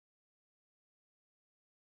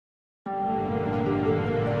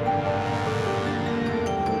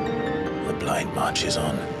night marches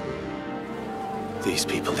on. These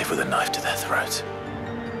people live with a knife to their throats.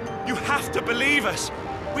 You have to believe us!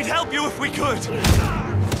 We'd help you if we could!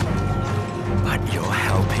 But you're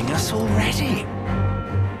helping us already.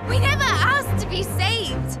 We never asked to be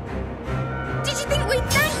saved! Did you think we'd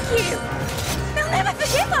thank you? They'll never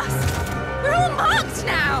forgive us! We're all marked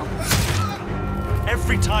now!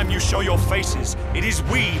 Every time you show your faces, it is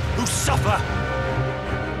we who suffer!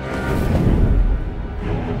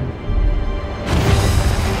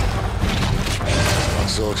 Not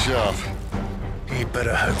so sharp. You'd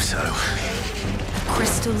better hope so.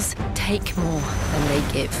 Crystals take more than they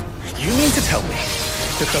give. You mean to tell me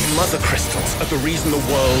that the Mothercrystals are the reason the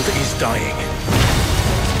world is dying?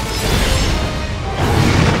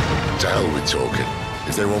 To hell with talking.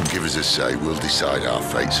 If they won't give us a say, we'll decide our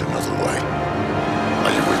fates another way.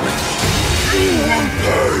 Are you with me? You will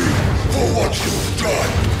pay for what you've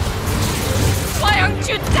done! Why aren't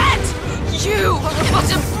you dead? You got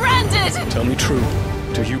branded! Tell me true.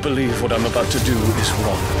 Do you believe what I'm about to do is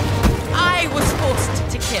wrong? I was forced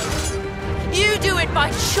to kill. You do it by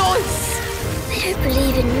choice. They don't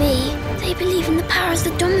believe in me. They believe in the powers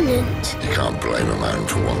that dominant. You can't blame a man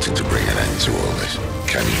for wanting to bring an end to all this,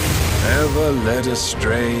 can you? Ever led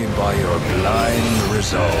astray by your blind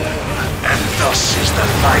resolve. And thus is the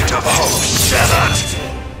light of hope severed.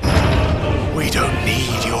 We don't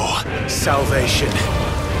need your salvation.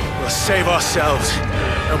 We'll save ourselves,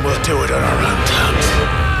 and we'll do it on our own terms.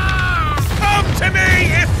 Come to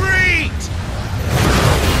me, Ifrit!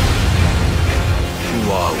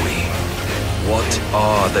 Who are we? What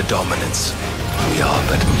are the dominants? We are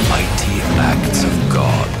but mighty acts of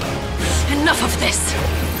God. Enough of this.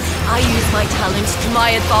 I use my talents to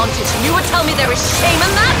my advantage, and you would tell me there is shame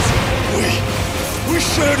in that? We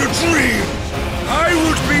shared a dream! I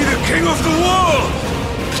would be the king of the world!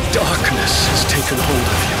 Darkness has taken hold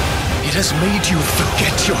of you. It has made you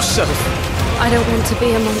forget yourself. I don't want to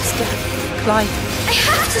be a monster, Clive. I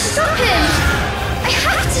have to stop him! I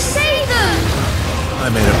have to save them! I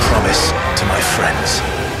made a promise to my friends,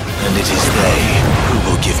 and it is they who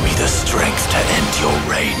will give me the strength to end your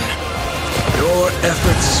reign. Your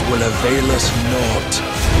efforts will avail us naught.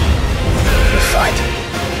 We fight,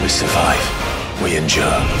 we survive, we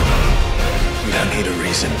endure. We don't need a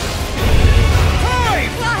reason.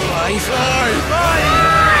 Clive! Clive!